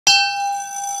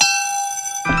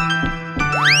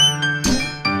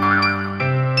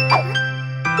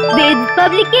VedV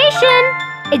Publication,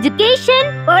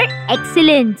 Education for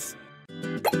Excellence.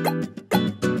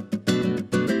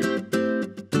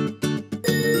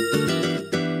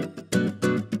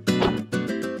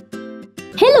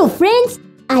 Hello friends,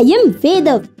 I am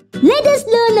VedV. Let us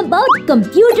learn about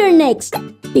computer next.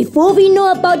 Before we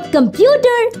know about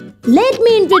computer, let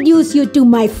me introduce you to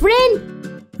my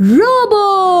friend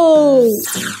Robo.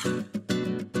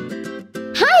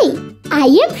 Hi, I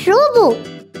am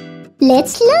Robo.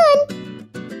 Let's learn.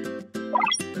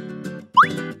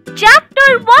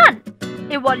 Chapter 1,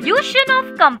 Evolution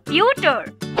of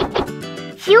Computer.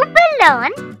 You will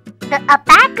learn the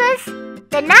abacus,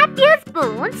 the Napier's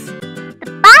bones, the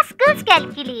Pascal's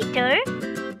calculator,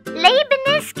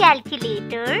 Leibniz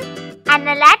calculator,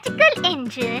 Analytical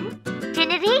Engine,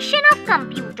 generation of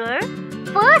computer,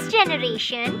 first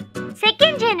generation,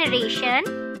 second generation,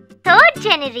 third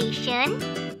generation,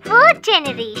 fourth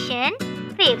generation,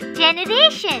 fifth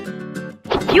generation.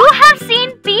 You have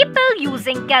seen people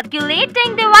using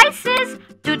calculating devices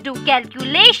to do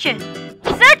calculation,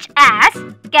 such as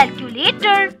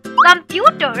calculator,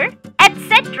 computer,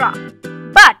 etc.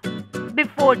 But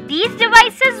before these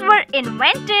devices were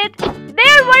invented,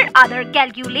 there were other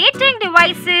calculating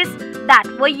devices that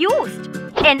were used.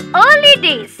 In early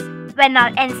days, when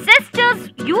our ancestors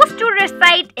used to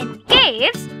reside in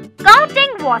caves,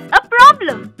 counting was a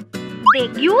problem. They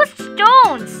used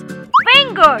stones,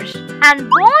 fingers, and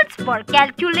bones for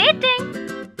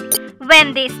calculating.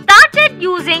 When they started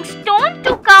using stone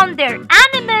to count their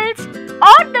animals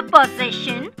or the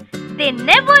possession, they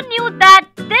never knew that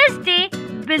this day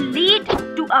will lead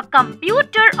to a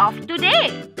computer of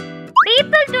today.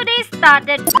 People today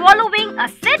started following a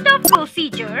set of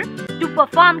procedure to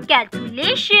perform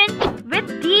calculation with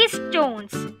these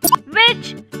stones,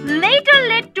 which later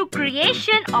led to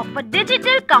creation of a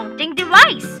digital counting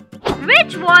device,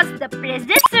 which was the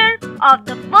predecessor of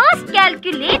the first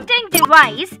calculating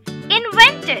device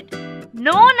invented,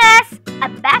 known as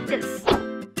abacus.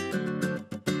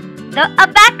 The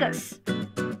abacus.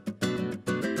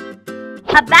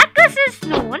 Abacus is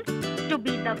known to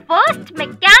be the first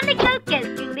mechanical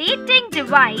calculating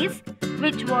device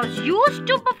which was used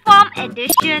to perform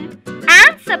addition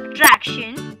and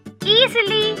subtraction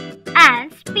easily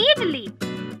and speedily.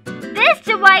 This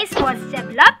device was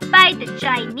developed by the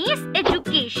Chinese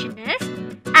educationists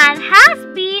and has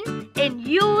been in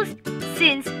use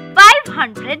since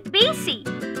 500 BC.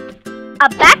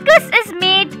 Abacus is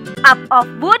made up of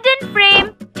wooden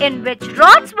frame in which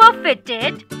rods were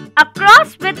fitted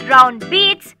across with round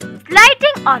beads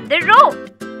sliding on the rope.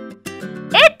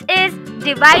 It is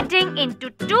dividing into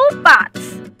two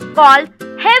parts called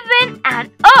heaven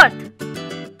and earth.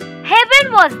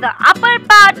 Heaven was the upper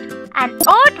part and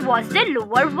earth was the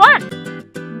lower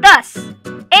one. Thus,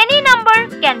 any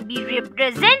number can be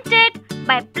represented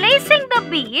by placing the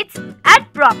beads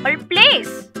at proper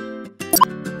place.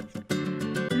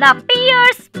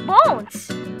 Napier's bones.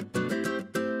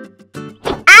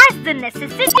 As the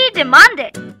necessity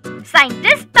demanded,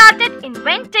 scientists started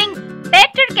inventing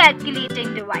better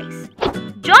calculating device.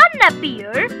 John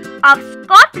Napier of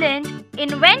Scotland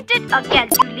invented a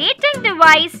calculating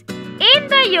device in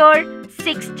the year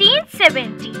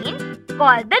 1617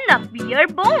 called the Napier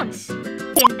bones.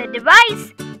 In the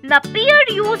device, Napier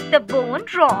used the bone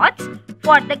rods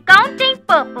for the counting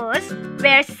purpose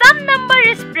where some number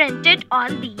is printed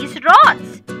on these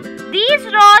rods. These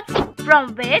rods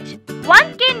from which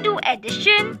one can do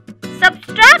addition,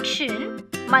 subtraction,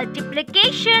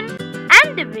 multiplication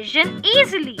and division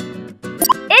easily.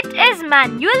 It is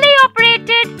manually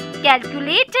operated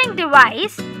calculating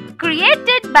device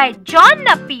created by John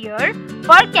Napier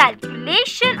for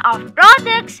calculation of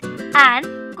products and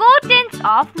quotients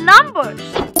of numbers.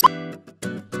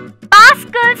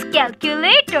 Pascal's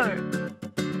calculator.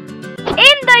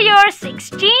 In the year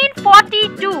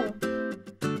 1642,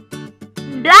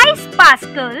 Blaise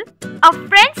Pascal, a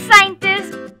French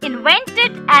scientist,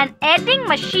 invented an adding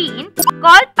machine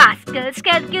called Pascal's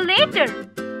calculator.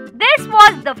 This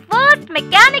was the first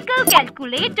mechanical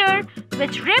calculator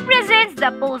which represents the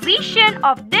position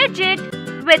of digit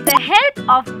with the help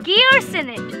of gears in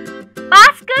it.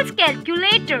 Pascal's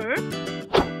calculator.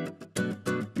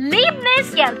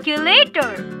 Leibniz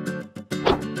calculator.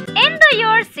 In the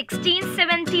year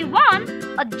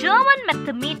 1671, a German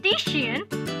mathematician,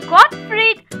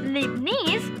 Gottfried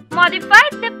Leibniz,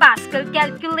 modified the Pascal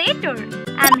calculator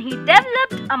and he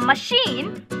developed a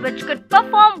machine which could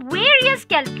perform various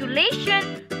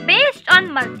calculations based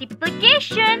on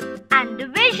multiplication and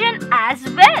division as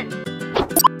well.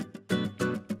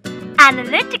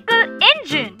 Analytical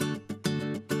Engine.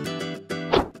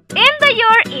 In the year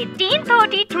year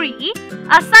 1833,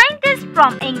 a scientist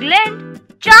from England,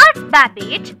 Charles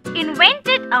Babbage,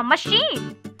 invented a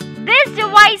machine. This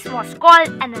device was called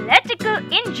Analytical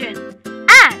Engine,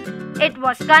 and it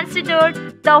was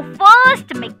considered the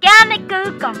first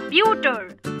mechanical computer.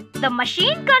 The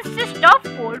machine consists of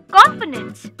 4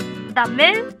 components: the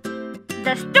mill,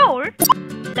 the store,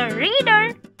 the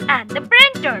reader, and the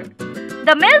printer.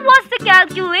 The mill was the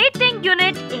calculating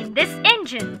unit in this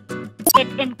engine. It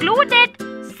included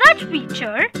such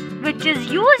feature which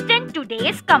is used in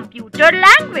today's computer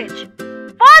language.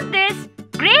 For this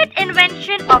great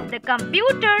invention of the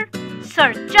computer, Sir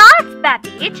Charles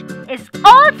Babbage is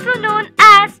also known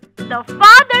as the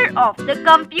father of the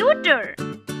computer.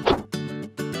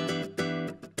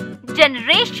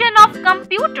 Generation of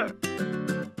computer.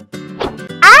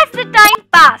 As the time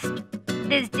passed,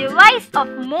 this device of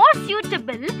more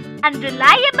suitable and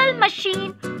reliable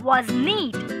machine was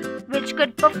needed, which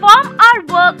could perform our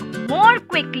work more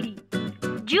quickly.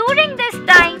 During this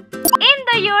time, in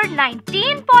the year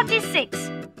 1946,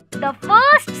 the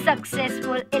first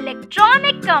successful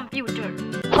electronic computer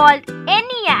called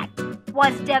ENIAC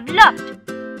was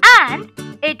developed, and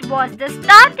it was the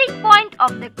starting point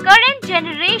of the current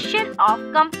generation of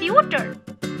computer.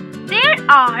 There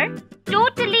are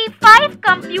totally 5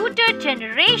 computer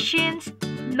generations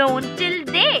known till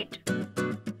date.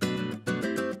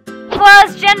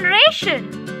 First generation,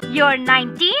 year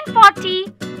 1940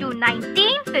 to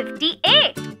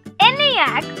 1958.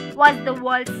 ENIAC was the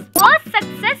world's first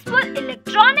successful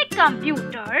electronic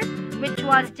computer, which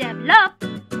was developed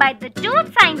by the 2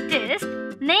 scientists,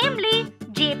 namely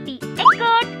J.P.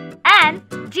 Eckert and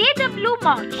J.W.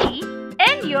 Mauchly,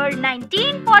 in year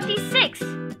 1946.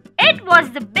 It was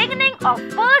the beginning of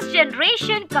first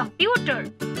generation computer.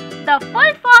 The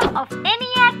full form of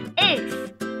ENIAC is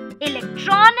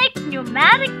Electronic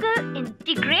Numerical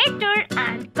Integrator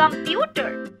and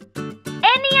Computer.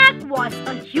 ENIAC was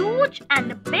a huge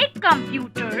and a big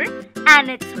computer, and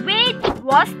its weight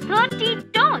was 30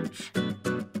 tons.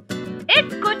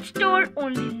 It could store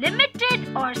only limited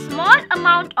or small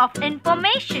amount of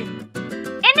information.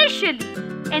 Initially,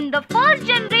 in the first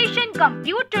generation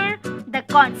computer, the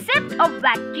concept of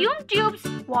vacuum tubes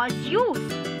was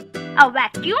used. A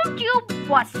vacuum tube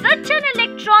was such an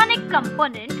electronic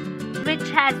component which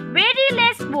has very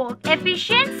less work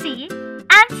efficiency,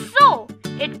 and so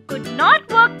it could not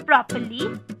work properly,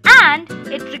 and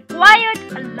it required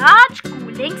a large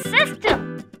cooling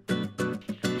system.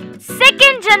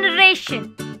 Second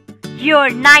generation, year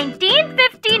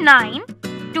 1959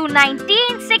 to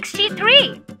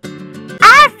 1963.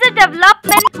 As the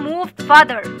development moved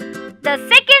further, the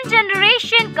second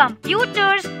generation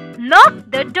computers knocked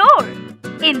the door.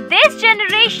 In this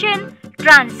generation,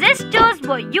 transistors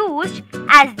were used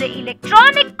as the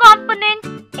electronic component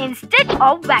instead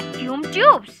of vacuum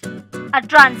tubes. A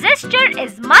transistor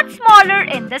is much smaller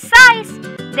in the size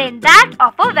than that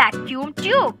of a vacuum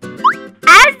tube.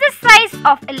 As the size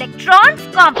of electrons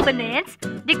components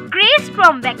decreased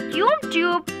from vacuum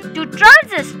tube to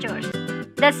transistors,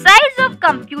 the size of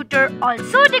computer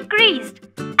also decreased,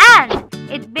 and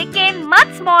it became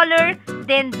much smaller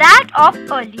than that of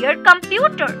earlier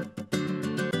computer.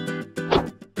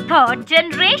 Third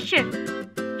generation,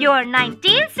 year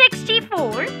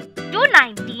 1964 to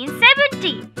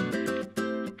 1970.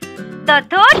 The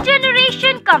third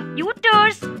generation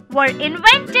computers were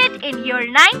invented in year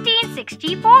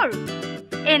 1964.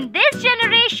 In this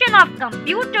generation of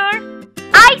computer,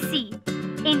 IC,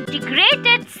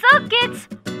 integrated circuits,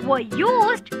 were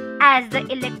used as the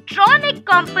electronic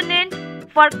component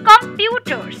for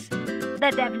computers.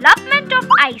 The development of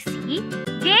IC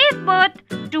gave birth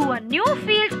to a new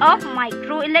field of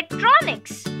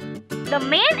microelectronics. The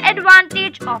main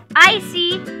advantage of IC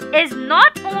is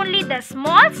not only the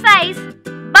small size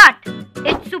but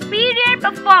its superior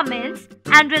performance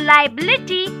and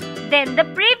reliability than the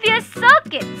previous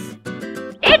circuits.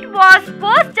 It was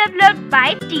first developed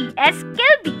by T.S.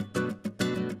 Kilby.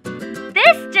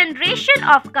 This generation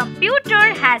of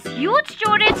computer has huge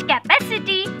storage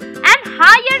capacity and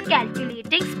higher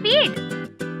calculating speed.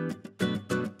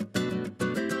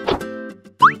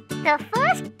 The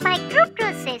first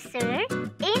microprocessor,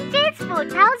 Intel's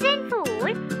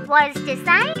 4004, was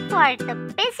designed for the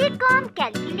Pascal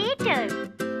calculator.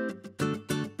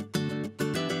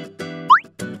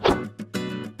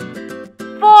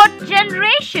 Fourth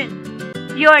generation,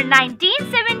 year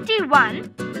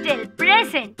 1971 till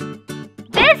present.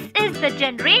 This is the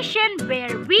generation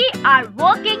where we are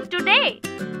working today.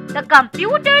 The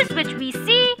computers which we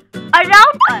see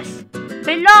around us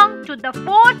belong to the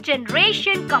fourth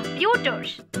generation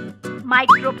computers.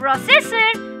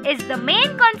 Microprocessor is the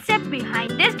main concept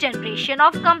behind this generation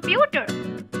of computer.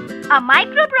 A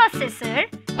microprocessor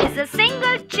is a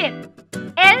single chip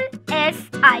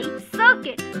LSI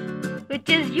circuit which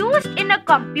is used in a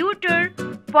computer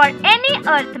for any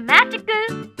arithmetical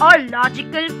or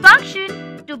logical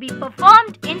function to be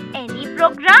performed in any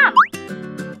program.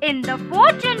 In the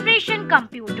 4th generation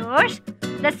computers,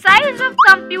 the size of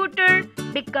computer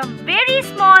becomes very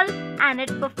small and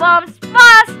it performs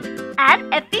fast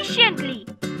and efficiently.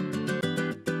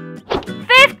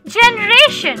 5th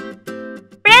generation,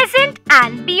 present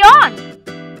and beyond.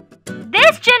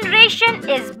 This generation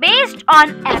is based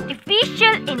on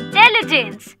artificial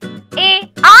intelligence,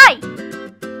 AI,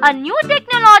 a new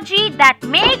technology that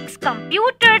makes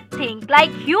computers think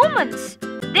like humans.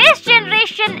 This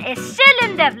generation is still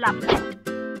in development.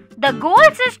 The goal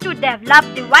is to develop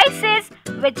devices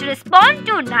which respond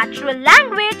to natural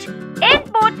language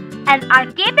input and are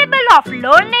capable of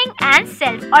learning and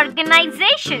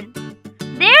self-organization.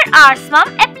 There are some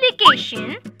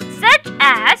applications such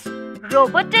as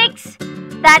robotics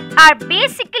that are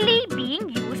basically being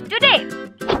used today.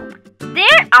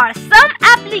 There are some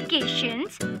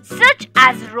applications such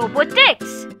as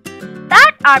robotics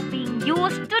that are being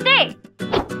used today.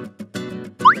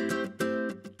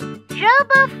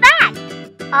 RoboFact.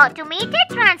 Automated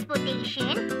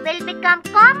transportation will become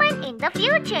common in the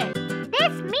future.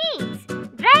 This means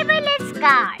driverless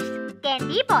cars can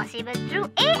be possible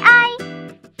through AI.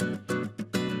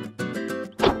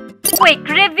 Quick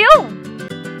review.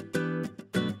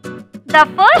 The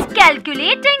first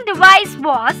calculating device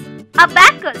was a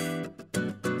Backless.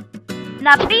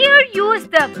 Napier used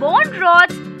the bone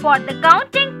rods for the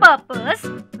counting purpose,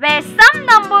 where some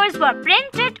numbers were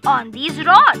printed on these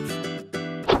rods.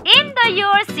 In the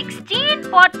year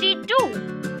 1642,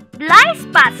 Blaise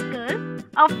Pascal,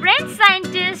 a French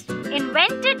scientist,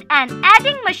 invented an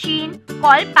adding machine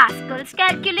called Pascal's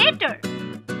calculator.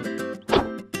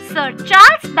 Sir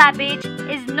Charles Babbage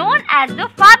is known as the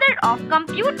father of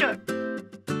computer.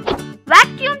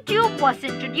 Vacuum tube was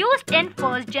introduced in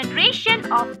first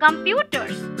generation of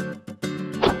computers.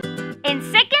 In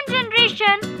second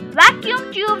generation,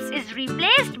 vacuum tubes is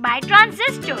replaced by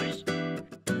transistors.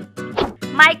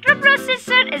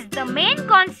 Microprocessor is the main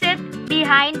concept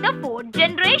behind the 4th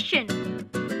generation.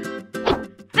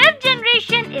 5th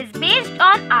generation is based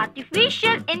on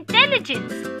artificial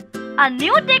intelligence, a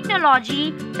new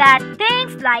technology that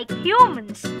thinks like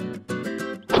humans.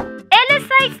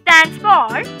 LSI stands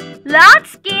for Large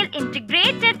Scale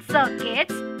Integrated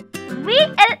Circuits.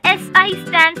 VLSI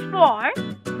stands for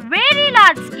Very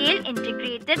Large Scale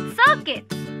Integrated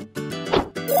Circuits.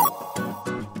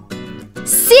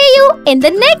 See you in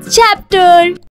the next chapter.